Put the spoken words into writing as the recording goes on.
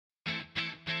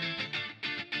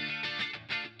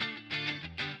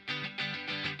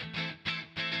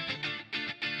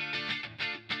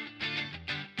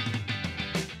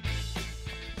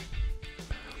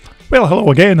Well,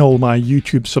 hello again all my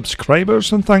YouTube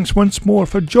subscribers, and thanks once more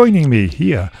for joining me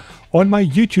here on my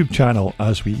YouTube channel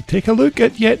as we take a look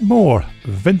at yet more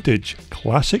vintage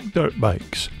classic dirt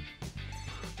bikes.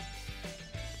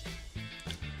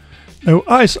 Now,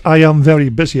 as I am very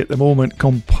busy at the moment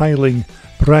compiling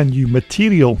brand new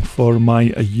material for my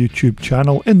YouTube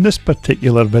channel, in this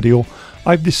particular video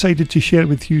I've decided to share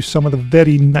with you some of the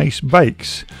very nice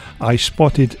bikes I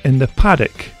spotted in the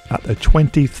paddock at the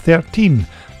 2013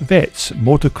 Vets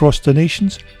Motocross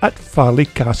Donations at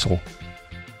Farleigh Castle.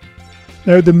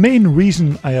 Now, the main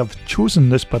reason I have chosen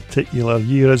this particular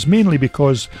year is mainly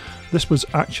because this was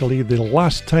actually the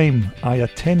last time I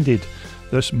attended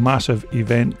this massive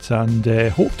event, and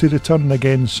hope to return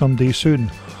again someday soon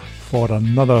for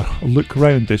another look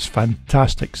round this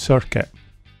fantastic circuit.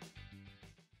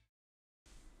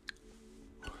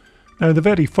 Now, the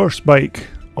very first bike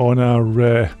on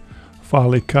our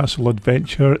Farleigh Castle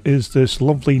adventure is this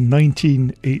lovely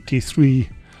 1983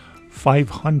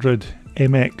 500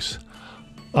 MX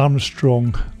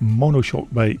Armstrong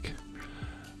monoshock bike.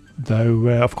 Now,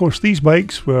 of course, these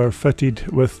bikes were fitted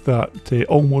with that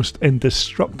almost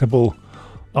indestructible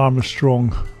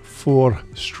Armstrong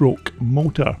 4-stroke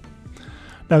motor.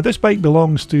 Now, this bike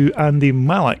belongs to Andy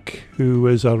Malik, who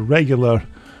is a regular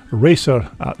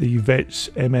racer at the Vets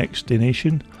MX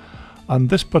Donation, and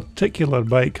this particular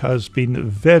bike has been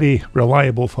very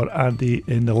reliable for Andy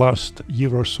in the last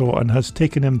year or so and has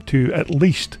taken him to at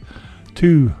least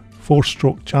 2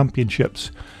 4-stroke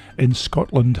championships in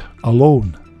Scotland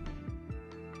alone.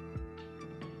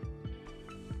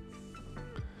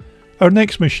 Our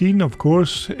next machine, of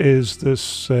course, is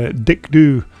this Dick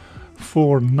Doo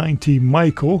 490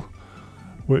 Michael,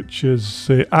 which is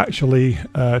actually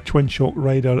twin shock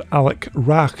rider Alec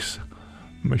Rach's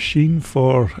machine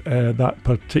for that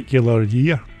particular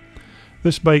year.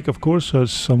 This bike, of course,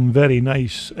 has some very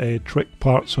nice trick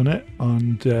parts on it,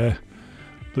 and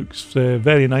looks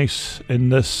very nice in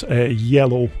this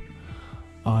yellow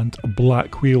and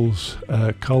black wheels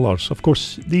colours. Of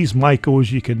course, these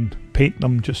Michaels, you can paint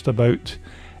them just about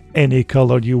any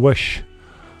colour you wish,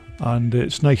 and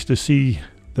it's nice to see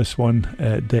this one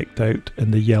decked out in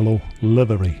the yellow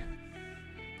livery.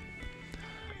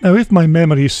 Now, if my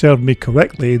memory served me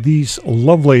correctly, these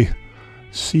lovely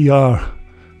CR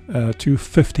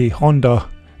 250 Honda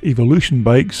Evolution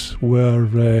bikes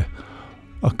were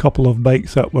a couple of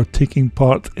bikes that were taking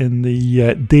part in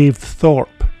the Dave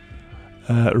Thorpe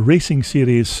racing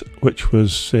series, which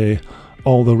was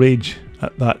all the rage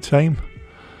at that time.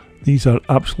 These are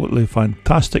absolutely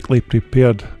fantastically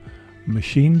prepared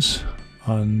machines,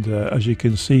 and as you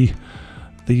can see,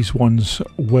 these ones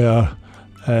were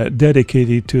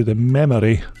dedicated to the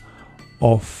memory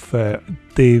of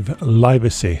Dave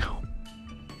Livesey.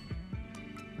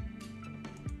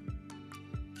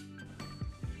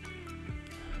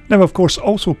 Now, of course,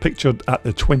 also pictured at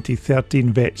the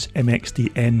 2013 Vets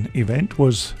MXDN event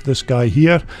was this guy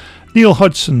here, Neil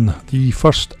Hudson, the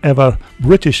first ever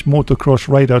British motocross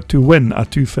rider to win a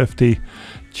 250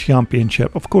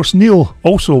 championship. Of course, Neil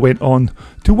also went on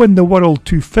to win the World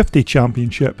 250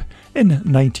 Championship in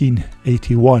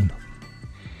 1981.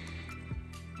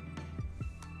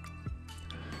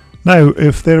 Now,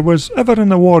 if there was ever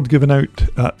an award given out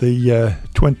at the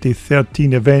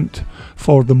 2013 event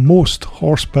for the most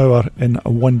horsepower in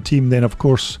one team, then of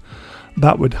course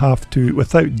that would have to,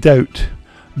 without doubt,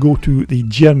 go to the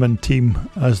German team,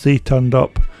 as they turned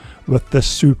up with this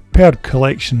superb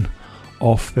collection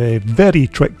of very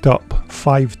tricked up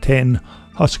 510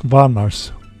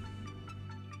 Husqvarnas.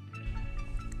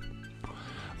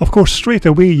 Of course, straight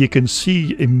away you can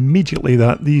see immediately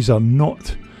that these are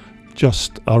not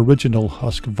just original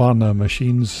Husqvarna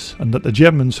machines, and that the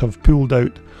Germans have pulled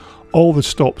out all the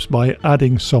stops by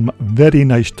adding some very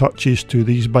nice touches to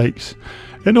these bikes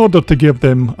in order to give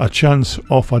them a chance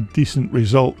of a decent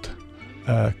result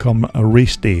come a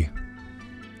race day.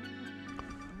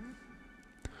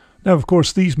 Now, of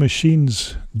course, these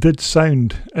machines did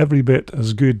sound every bit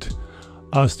as good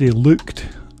as they looked,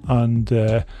 and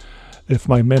if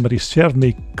my memory served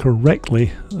me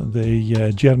correctly,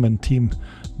 the German team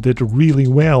did really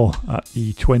well at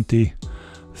the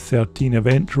 2013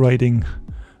 event, riding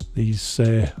these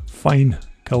fine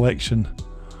collection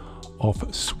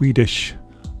of Swedish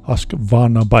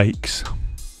Husqvarna bikes.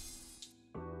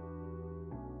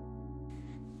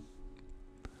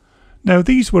 Now,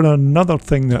 these were another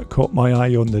thing that caught my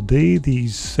eye on the day.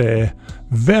 These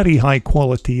very high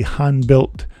quality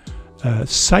hand-built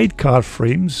sidecar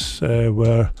frames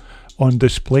were on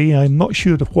display. I'm not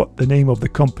sure of what the name of the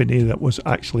company that was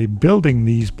actually building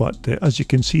these, but as you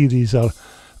can see, these are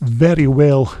very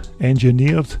well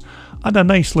engineered, and a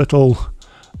nice little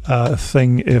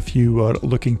thing if you are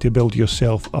looking to build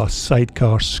yourself a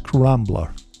sidecar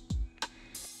scrambler.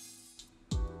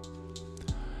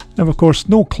 Now, of course,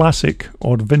 no classic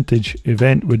or vintage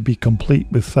event would be complete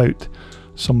without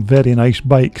some very nice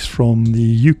bikes from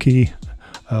the UK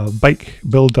bike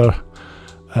builder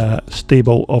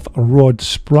stable of Rod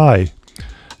Spry.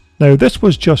 Now, this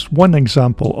was just one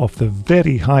example of the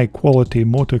very high quality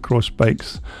motocross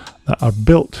bikes that are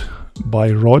built by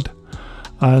Rod,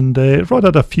 and Rod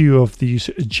had a few of these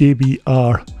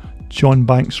JBR John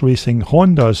Banks Racing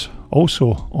Hondas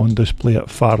also on display at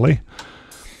Farleigh.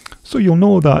 So you'll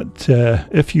know that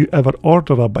if you ever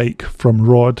order a bike from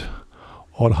Rod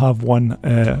or have one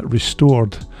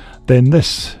restored, then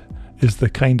this is the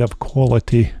kind of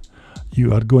quality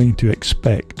you are going to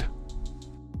expect.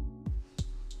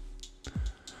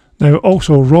 Now,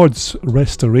 also Rod's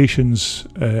restorations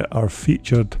are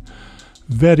featured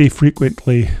very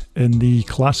frequently in the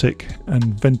classic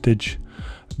and vintage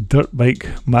dirt bike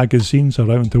magazines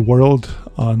around the world,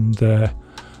 and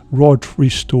Rod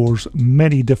restores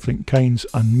many different kinds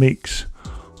and makes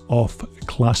of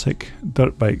classic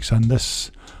dirt bikes, and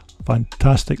this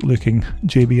fantastic looking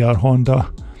JBR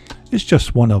Honda is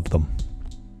just one of them.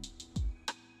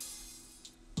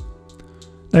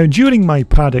 Now, during my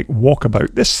paddock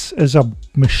walkabout, this is a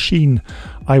machine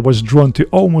I was drawn to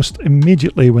almost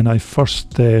immediately when I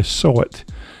first saw it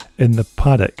in the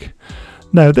paddock.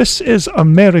 Now, this is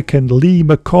American Lee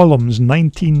McCollum's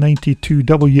 1992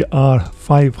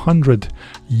 WR500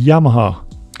 Yamaha,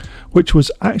 which was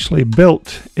actually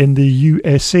built in the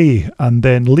USA, and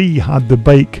then Lee had the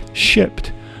bike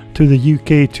shipped to the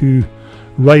UK to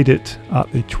ride it at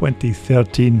the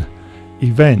 2013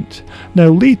 event. Now,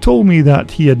 Lee told me that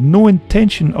he had no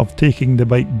intention of taking the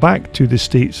bike back to the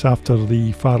States after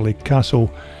the Farleigh Castle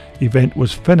event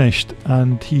was finished,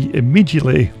 and he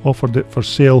immediately offered it for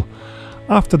sale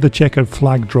after the checkered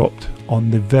flag dropped on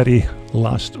the very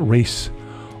last race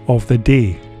of the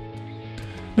day.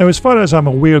 Now, as far as I'm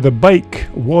aware, the bike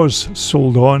was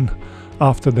sold on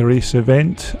after the race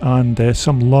event, and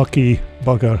some lucky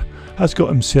bugger has got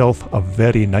himself a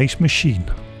very nice machine.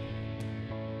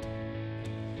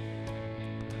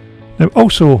 Now,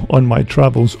 also on my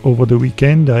travels over the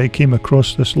weekend, I came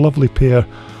across this lovely pair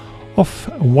of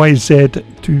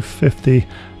YZ250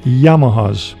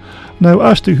 Yamahas. Now,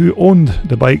 as to who owned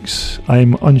the bikes,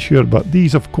 I'm unsure, but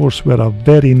these of course were a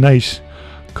very nice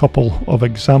couple of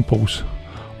examples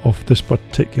of this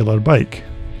particular bike.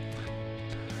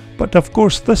 But of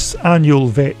course, this annual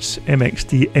Vets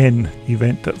MXDN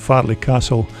event at Farleigh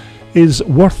Castle is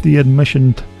worth the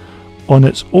admission on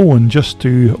its own, just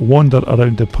to wander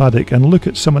around the paddock and look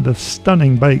at some of the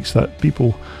stunning bikes that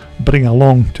people bring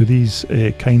along to these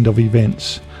kind of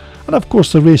events. And of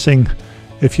course, the racing,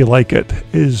 if you like it,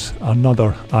 is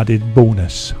another added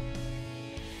bonus.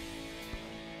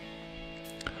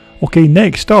 Okay,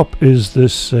 next up is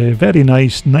this very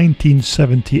nice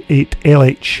 1978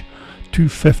 LH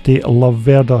 250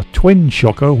 Laverda twin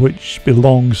shocker, which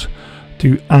belongs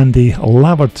to Andy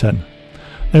Laverton.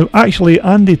 Now, actually,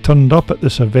 Andy turned up at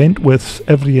this event with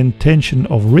every intention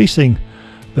of racing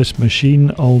this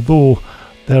machine, although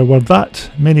there were that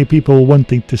many people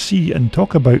wanting to see and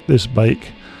talk about this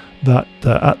bike that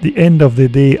at the end of the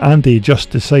day, Andy just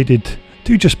decided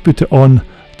to just put it on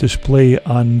display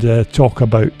and talk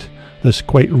about this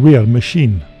quite rare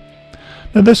machine.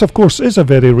 Now, this of course is a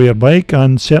very rare bike,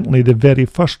 and certainly the very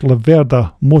first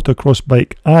Laverda motocross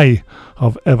bike I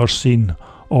have ever seen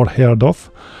or heard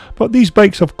of. But these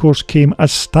bikes of course came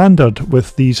as standard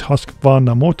with these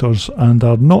Husqvarna motors and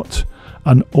are not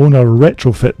an owner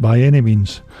retrofit by any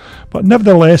means. But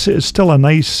nevertheless, it is still a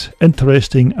nice,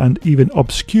 interesting and even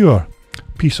obscure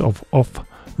piece of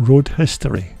off-road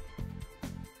history.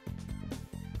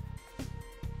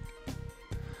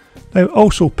 Now,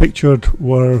 also pictured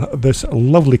were this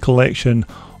lovely collection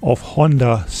of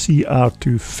Honda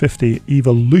CR250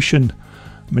 Evolution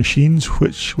machines,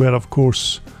 which were of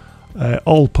course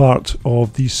all part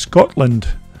of the Scotland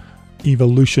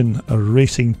Evolution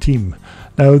racing team.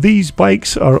 Now, these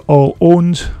bikes are all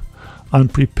owned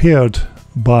and prepared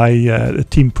by the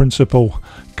team principal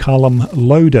Callum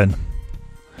Loudon.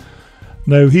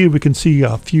 Now, here we can see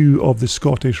a few of the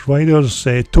Scottish riders.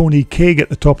 Tony Craig at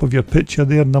the top of your picture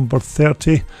there, number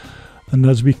 30, and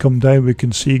as we come down we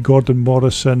can see Gordon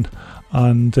Morrison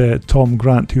and Tom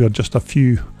Grant, who are just a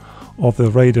few of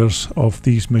the riders of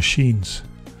these machines.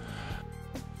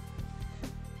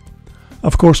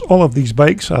 Of course, all of these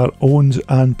bikes are owned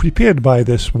and prepared by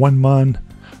this one man,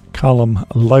 Callum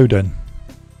Loudon.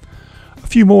 A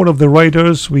few more of the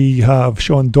riders. We have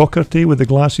Sean Docherty with the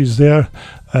glasses there,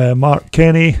 Mark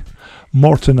Kenny,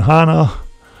 Morton Hanna,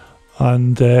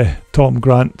 and Tom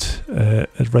Grant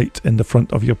right in the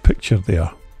front of your picture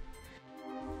there.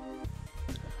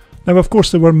 Now, of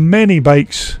course, there were many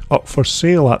bikes up for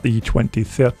sale at the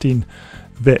 2013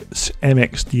 Vets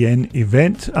MXDN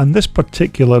event, and this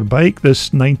particular bike,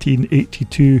 this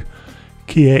 1982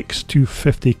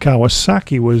 KX250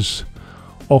 Kawasaki, was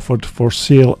offered for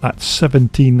sale at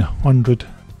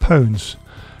 £1,700.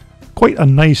 Quite a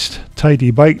nice, tidy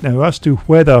bike. Now, as to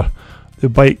whether the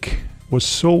bike was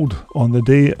sold on the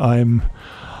day, I'm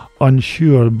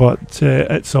unsure, but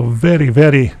it's a very,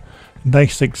 very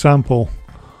nice example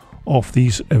of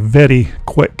these very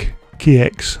quick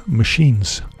KX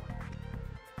machines.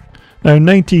 Now,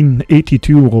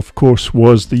 1982, of course,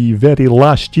 was the very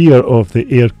last year of the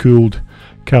air-cooled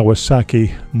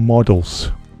Kawasaki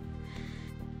models.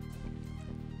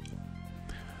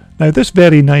 Now, this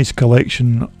very nice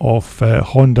collection of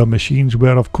Honda machines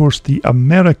were, of course, the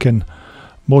American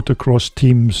motocross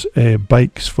team's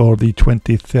bikes for the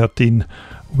 2013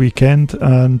 weekend,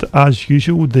 and as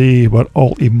usual they were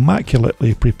all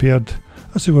immaculately prepared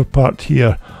as they were parked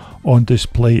here on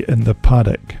display in the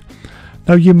paddock.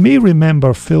 Now, you may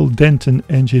remember Phil Denton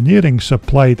Engineering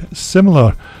supplied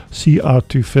similar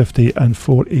CR250 and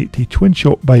 480 twin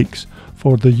shock bikes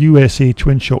for the USA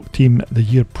twin shock team the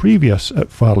year previous at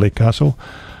Farleigh Castle,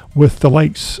 with the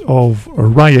likes of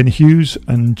Ryan Hughes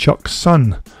and Chuck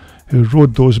Sun, who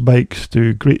rode those bikes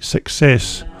to great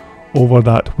success over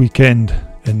that weekend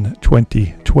in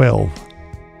 2012.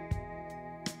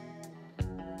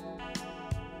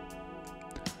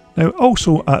 Now,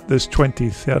 also at this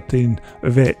 2013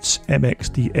 Vets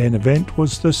MXDN event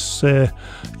was this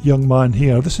young man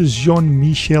here. This is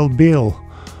Jean-Michel Bale,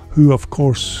 who of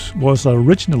course was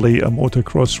originally a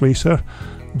motocross racer,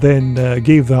 then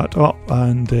gave that up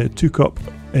and took up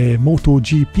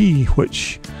MotoGP,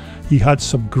 which he had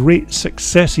some great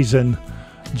successes in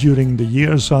during the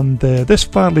years, and this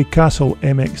Farleigh Castle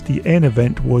MXDN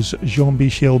event was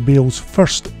Jean-Michel Bale's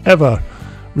first ever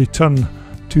return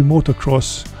to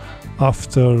motocross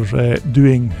after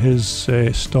doing his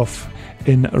stuff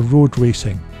in road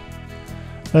racing.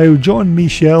 Now,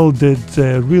 Jean-Michel did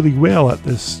really well at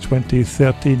this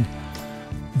 2013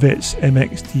 Vets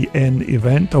MXDN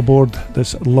event aboard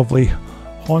this lovely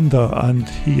Honda, and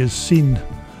he is seen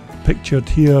pictured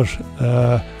here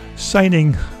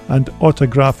signing and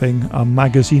autographing a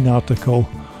magazine article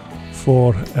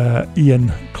for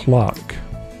Ian Clark.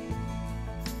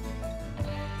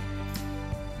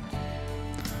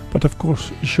 But of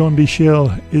course,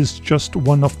 Jean-Michel is just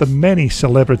one of the many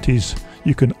celebrities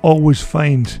you can always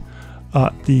find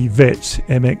at the Vets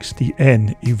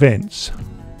MXDN events.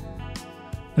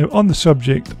 Now, on the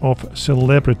subject of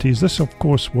celebrities, this of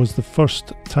course was the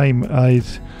first time I'd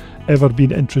ever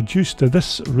been introduced to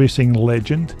this racing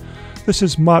legend. This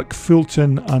is Mark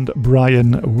Fulton and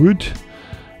Brian Wood.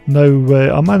 Now,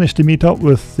 I managed to meet up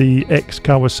with the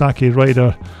ex-Kawasaki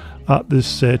rider at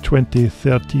this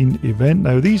 2013 event.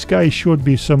 Now, these guys showed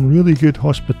me some really good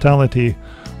hospitality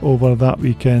over that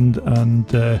weekend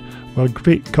and were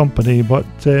great company,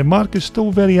 but Mark is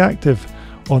still very active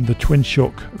on the twin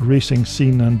shock racing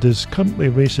scene and is currently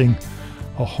racing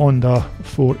a Honda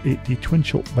 480 twin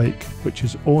shock bike, which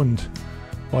is owned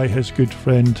by his good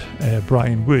friend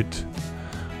Brian Wood.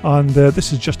 And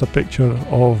this is just a picture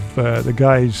of the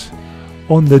guys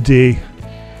on the day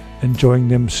enjoying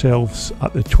themselves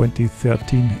at the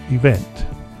 2013 event.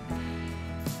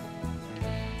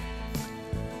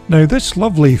 Now, this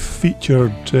lovely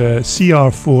featured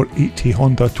CR480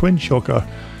 Honda twin shocker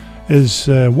is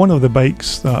one of the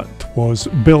bikes that was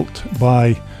built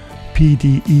by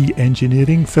PDE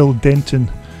Engineering, Phil Denton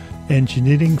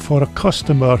Engineering, for a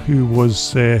customer who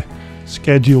was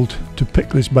scheduled to pick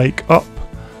this bike up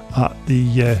at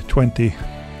the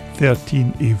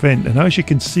 2013 event. And as you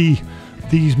can see,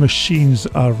 these machines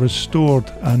are restored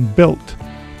and built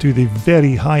to the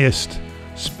very highest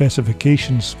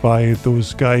specifications by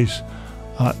those guys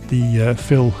at the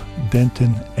Phil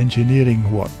Denton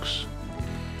Engineering Works.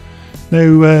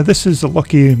 Now, this is the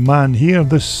lucky man here.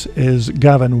 This is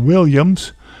Gavin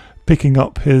Williams picking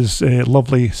up his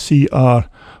lovely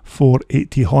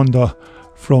CR480 Honda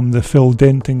from the Phil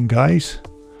Denton guys.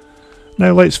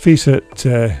 Now, let's face it,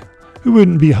 who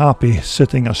wouldn't be happy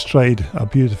sitting astride a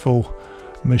beautiful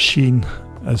machine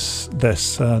as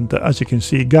this? And as you can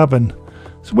see, Gavin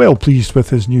is well pleased with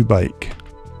his new bike.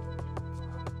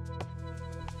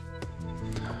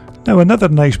 Now, another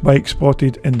nice bike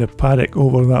spotted in the paddock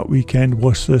over that weekend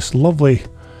was this lovely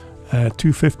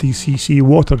 250cc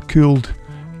water-cooled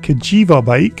Cagiva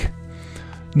bike.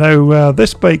 Now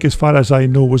this bike, as far as I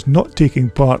know, was not taking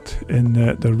part in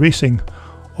the racing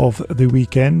of the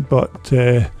weekend, but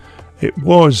it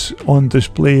was on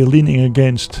display leaning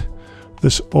against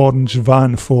this orange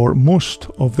van for most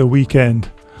of the weekend.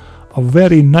 A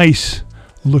very nice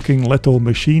looking little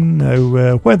machine.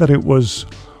 Now whether it was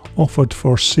offered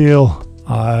for sale,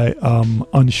 I am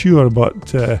unsure,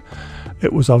 but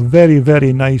it was a very,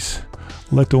 very nice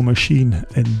little machine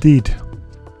indeed.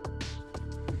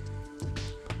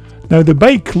 Now the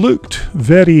bike looked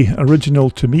very original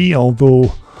to me,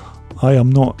 although I am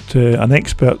not an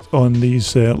expert on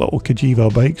these little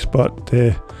Cagiva bikes, but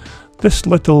this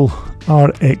little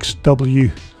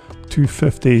RXW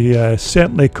 250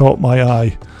 certainly caught my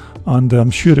eye, and I'm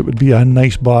sure it would be a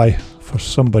nice buy for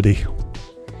somebody.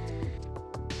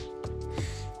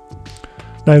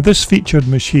 Now this featured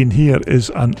machine here is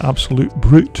an absolute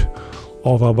brute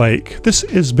of a bike. This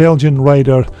is Belgian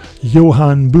rider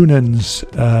Johann Boonen's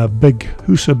big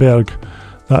Husaberg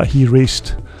that he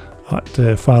raced at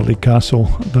Farleigh Castle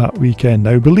that weekend.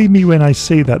 Now believe me when I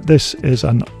say that this is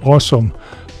an awesome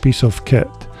piece of kit.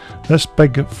 This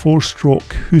big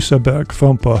 4-stroke Husaberg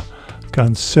thumper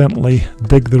can certainly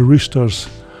dig the roosters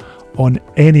on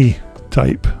any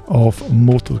type of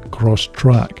motocross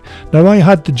track. Now I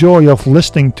had the joy of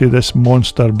listening to this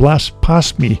monster blast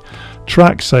past me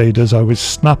trackside as I was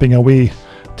snapping away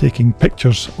taking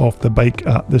pictures of the bike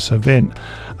at this event,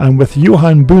 and with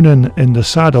Johann Boonen in the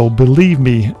saddle, believe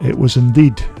me, it was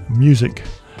indeed music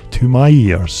to my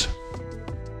ears.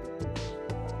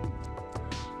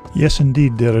 Yes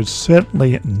indeed, there is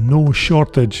certainly no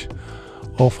shortage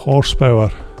of horsepower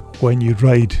when you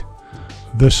ride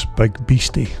this big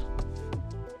beastie.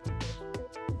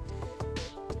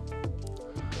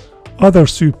 Other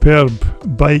superb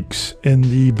bikes in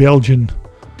the Belgian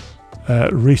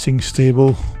racing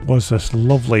stable was this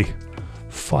lovely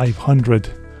 500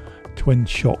 twin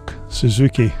shock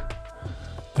Suzuki.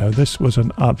 Now this was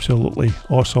an absolutely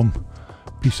awesome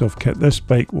piece of kit. This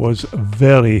bike was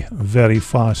very, very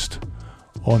fast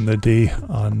on the day,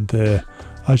 and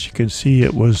as you can see,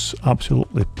 it was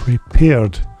absolutely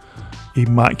prepared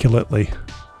immaculately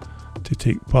to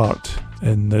take part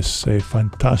in this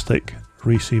fantastic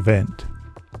race event.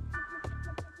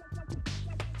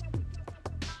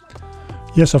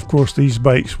 Yes, of course, these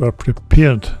bikes were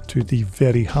prepared to the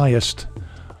very highest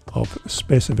of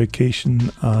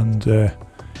specification and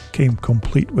came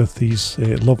complete with these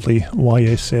lovely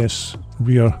YSS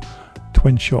rear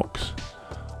twin shocks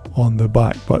on the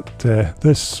back. But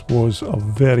this was a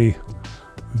very,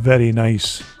 very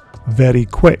nice, very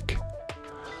quick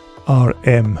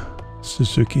RM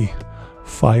Suzuki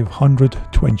 500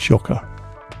 twin shocker.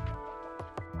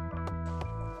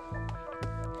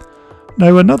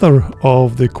 Now another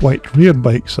of the quite rare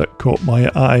bikes that caught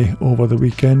my eye over the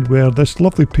weekend were this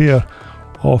lovely pair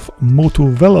of Moto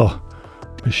Villa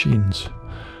machines.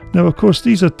 Now of course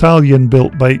these Italian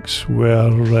built bikes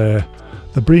were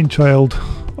the brainchild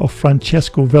of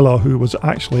Francesco Villa, who was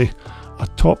actually a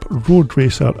top road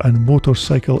racer and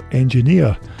motorcycle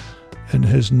engineer in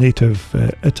his native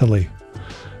Italy.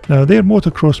 Now their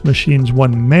motocross machines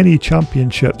won many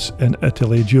championships in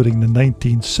Italy during the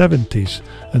 1970s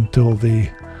until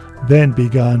they then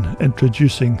began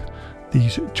introducing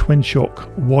these twin shock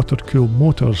water-cooled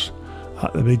motors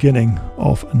at the beginning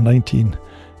of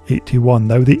 1981.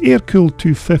 Now the air-cooled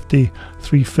 250,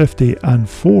 350 and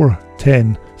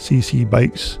 410cc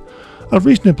bikes are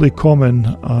reasonably common,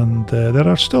 and there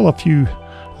are still a few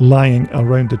lying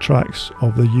around the tracks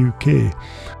of the UK.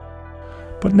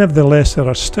 But nevertheless, there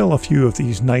are still a few of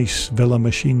these nice Villa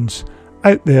machines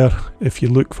out there if you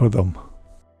look for them.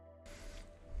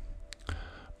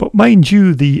 But mind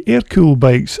you, the air-cooled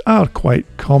bikes are quite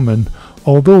common,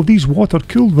 although these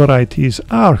water-cooled varieties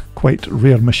are quite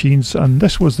rare machines, and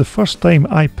this was the first time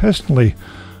I personally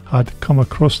had come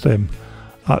across them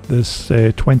at this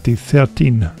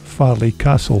 2013 Farleigh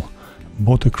Castle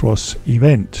motocross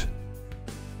event.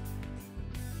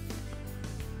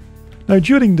 Now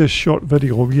during this short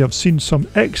video we have seen some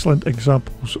excellent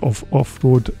examples of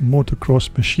off-road motocross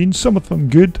machines, some of them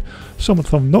good, some of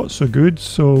them not so good,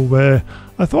 so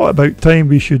I thought about time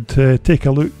we should take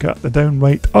a look at the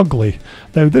downright ugly.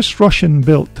 Now this Russian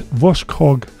built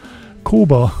Voskhod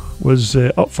Koba was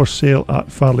up for sale at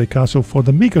Farleigh Castle for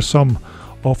the meagre sum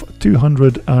of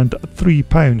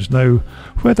 £203. Now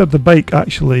whether the bike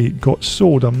actually got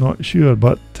sold I'm not sure,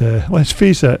 but let's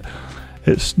face it,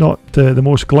 it's not the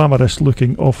most glamorous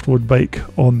looking off-road bike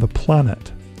on the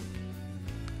planet.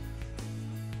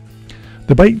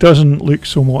 The bike doesn't look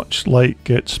so much like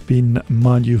it's been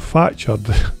manufactured,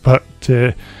 but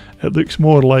it looks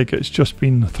more like it's just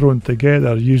been thrown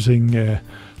together using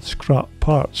scrap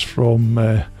parts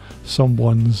from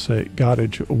someone's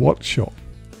garage workshop.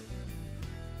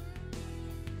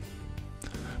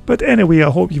 But anyway, I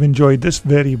hope you've enjoyed this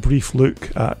very brief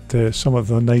look at some of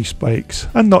the nice bikes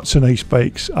and not so nice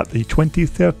bikes at the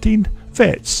 2013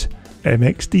 Vets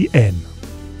MXDN.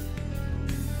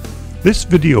 This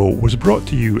video was brought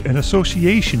to you in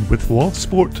association with Love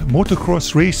Sport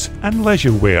Motocross Race and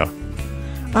Leisure Wear,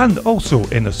 and also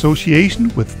in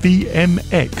association with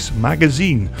VMX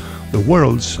Magazine, the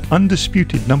world's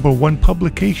undisputed #1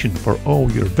 publication for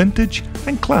all your vintage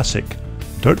and classic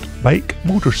dirt bike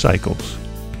motorcycles.